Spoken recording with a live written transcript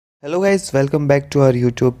Hello guys, welcome back to our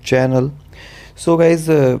YouTube channel. So guys,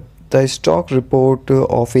 the stock report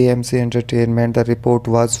of AMC Entertainment, the report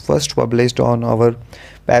was first published on our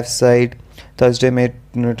website Thursday, May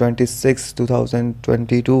 26,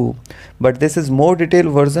 2022. But this is more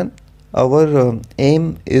detailed version. Our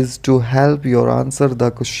aim is to help you answer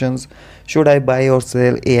the questions: should I buy or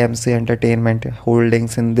sell AMC Entertainment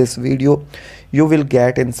holdings? In this video, you will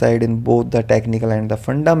get insight in both the technical and the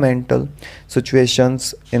fundamental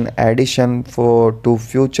situations in addition to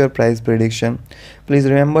future price prediction. Please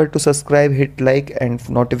remember to subscribe, hit like and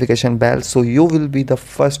notification bell so you will be the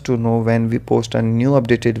first to know when we post a new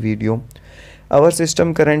updated video. Our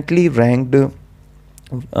system currently ranked the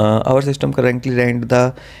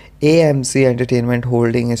AMC Entertainment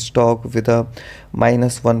holding stock with a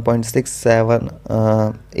minus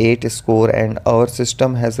 1.678 score, and our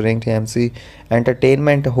system has ranked AMC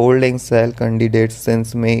Entertainment holding sell candidates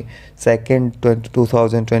since May 2nd,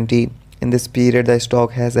 2020. In this period, the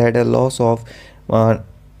stock has had a loss of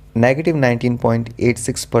negative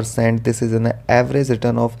 19.86%. This is an average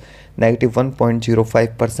return of negative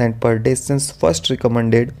 1.05% per day since first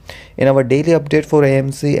recommended. In our daily update for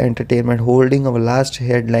AMC Entertainment holding, our last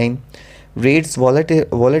headline reads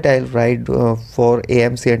volatile ride for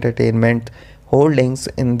AMC Entertainment holdings.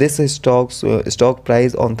 In this stock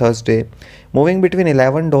price on Thursday, moving between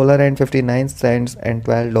 $11.59 and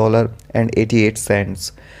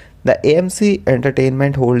 $12.88. The AMC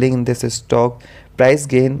Entertainment holding in this stock price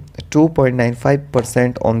gained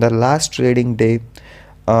 2.95% on the last trading day.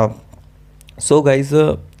 So guys,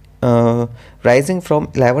 rising from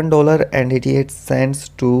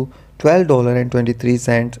 $11.88 to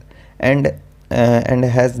 $12.23 and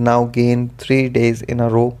has now gained 3 days in a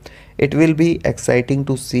row. It will be exciting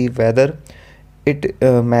to see whether it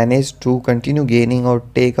managed to continue gaining or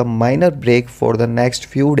take a minor break for the next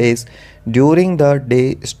few days. During the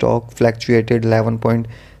day, stock fluctuated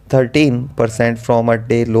 11.13% from a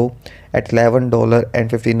day low at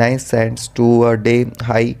 $11.59 to a day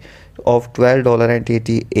high of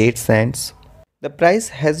 $12.88. The price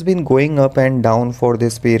has been going up and down for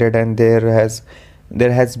this period, and there has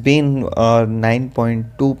been a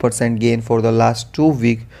 9.2% gain for the last 2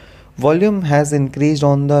 weeks. Volume has increased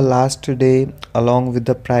on the last day along with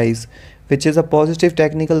the price, which is a positive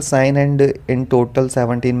technical sign, and in total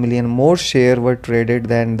 17 million more shares were traded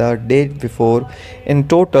than the day before. In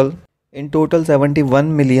total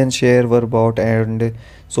 71 million shares were bought and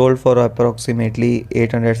sold for approximately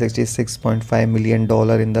 $866.5 million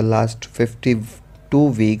in the last 52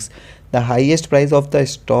 weeks. The highest price of the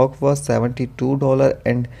stock was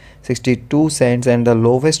 $72.62 and the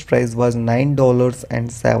lowest price was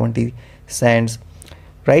 $9.70.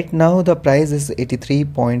 Right now the price is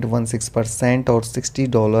 83.16% or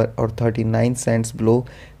 $60.39 below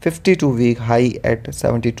 52-week high at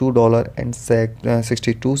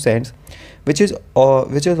 $72.62, which is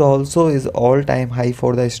also is all-time high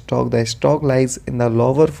for the stock. The stock lies in the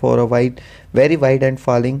lower for a very wide and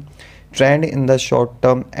falling trend in the short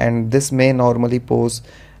term, and this may normally pose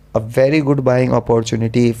a very good buying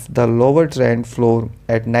opportunity if the lower trend floor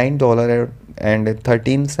at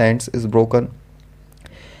 $9.13 is broken.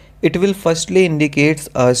 It will firstly indicate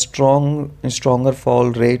a stronger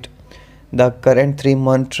fall rate. The current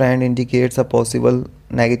 3-month trend indicates a possible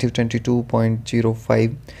negative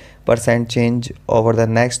 22.05% change over the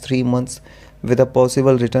next 3 months, with a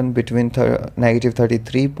possible return between negative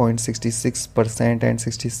 33.66% and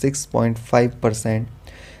 66.5%.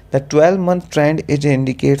 The 12-month trend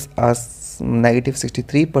indicates a negative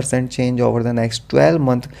 63% change over the next 12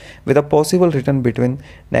 months, with a possible return between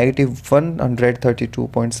negative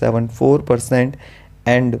 132.74%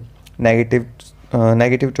 and negative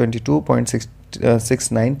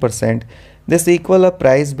 22.69%. This equal a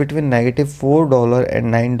price between negative $4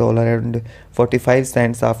 and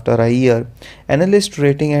 $9.45 after a year. Analyst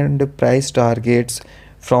rating and price targets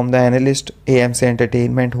from the analyst AMC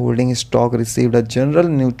Entertainment holding stock received a general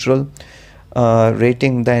neutral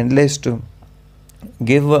rating. The analyst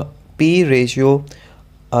give a P ratio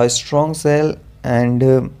a strong sell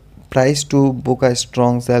and price to book a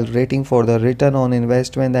strong sell rating. For the return on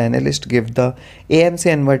investment, the analyst give the AMC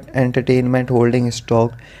Entertainment holding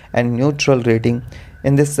stock and neutral rating.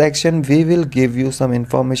 In this section, we will give you some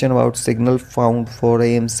information about signal found for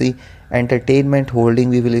AMC Entertainment holding.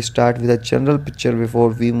 We will start with a general picture before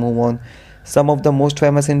we move on. Some of the most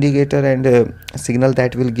famous indicator and signal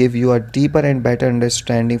that will give you a deeper and better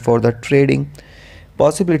understanding for the trading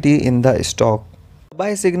possibility in the stock.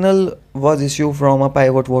 Buy signal was issued from a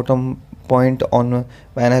pivot bottom point on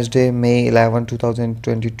Wednesday, May 11,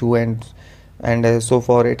 2022, and so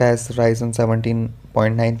far it has risen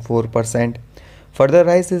 17.94%. Further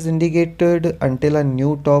rise is indicated until a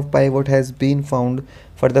new top pivot has been found.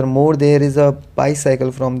 Furthermore, there is a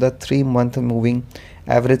bicycle from the 3-month moving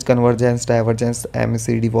average convergence divergence.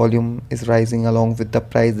 MACD volume is rising along with the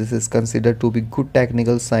price. This is considered to be good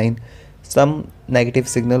technical sign. Some negative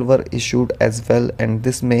signal were issued as well, and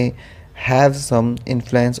this may have some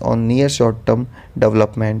influence on near short term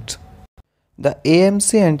development. The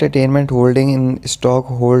AMC Entertainment holding in stock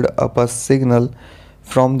hold up a signal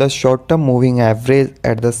from the short term moving average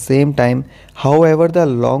at the same time. However, the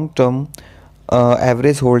long term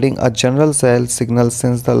average holding a general sell signal.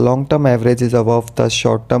 Since the long term average is above the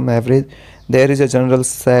short term average, there is a general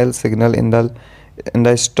sell signal in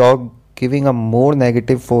the stock, giving a more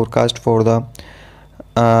negative forecast for the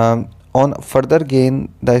on further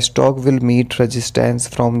gain. The stock will meet resistance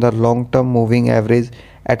from the long term moving average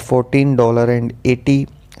at $14.80.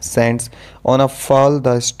 On a fall,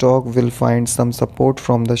 the stock will find some support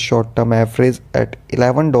from the short term average at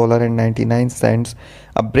 $11.99.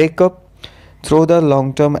 A breakup through the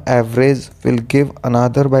long term average will give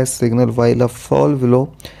another buy signal, while a fall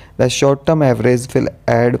below the short term average will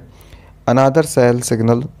add another sell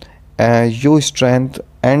signal. U strength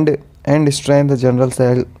and strength the general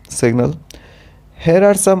sell signal. Here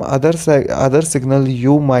are some other signal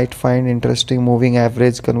you might find interesting. Moving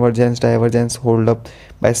average convergence divergence hold up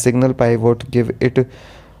by signal pivot, give it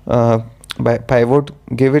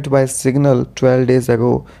by signal 12 days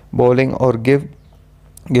ago. Bowling or give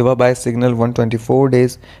a buy signal 124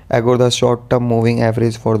 days ago. The short term moving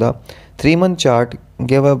average for the 3-month chart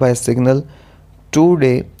give a buy signal 2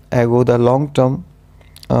 days ago. The long term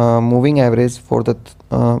moving average for the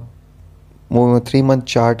 3-month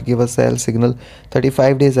chart give a sell signal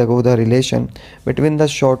 35 days ago. The relation between the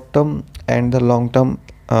short term and the long term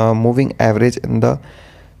moving average in the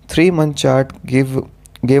 3-month chart gave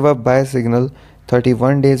a buy signal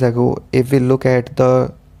 31 days ago. If we look at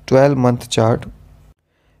the 12-month chart,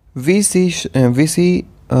 we see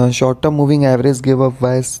short term moving average give a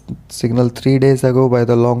buy signal 3 days ago, by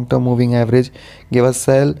the long term moving average give a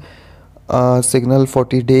sell signal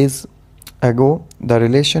 40 days ago. The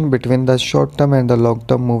relation between the short term and the long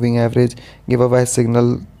term moving average give a buy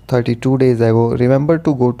signal 32 days ago. Remember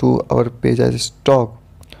to go to our page as stock.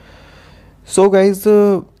 So guys,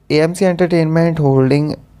 AMC Entertainment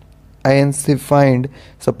holding INC find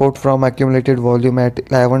support from accumulated volume at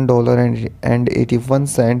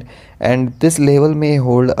 $11.81, and this level may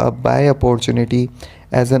hold a buy opportunity,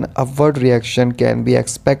 as an upward reaction can be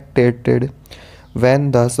expected when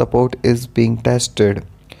the support is being tested.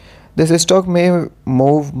 This stock may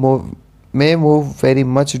move very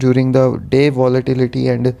much during the day volatility,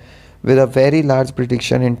 and with a very large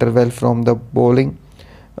prediction interval from the bowling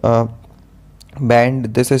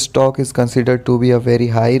band. This stock is considered to be a very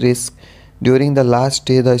high risk. During the last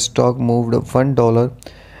day, the stock moved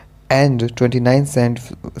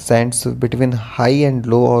 $1.29 between high and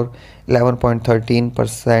low, or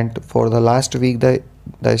 11.13%. For the last week, the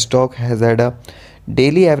stock has had a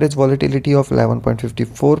daily average volatility of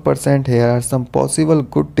 11.54%. Here are some possible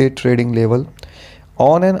good day trading level.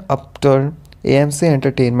 On an upturn, AMC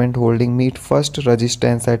Entertainment holding meet first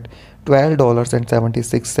resistance at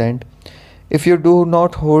 $12.76. If you do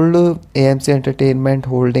not hold AMC Entertainment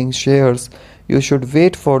holding shares, you should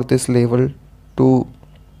wait for this level to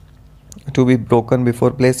be broken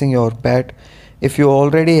before placing your bet. If you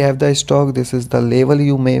already have the stock, this is the level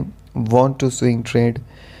you may want to swing trade.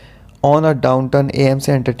 On a downturn, AMC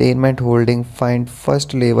Entertainment holding find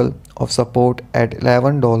first level of support at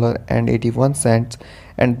 $11.81,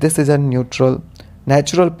 and this is a natural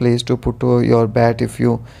place to put your bet if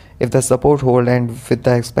the support hold and with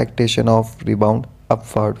the expectation of rebound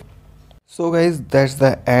upward. So guys, that's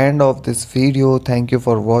the end of this video. Thank you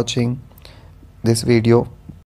for watching this video.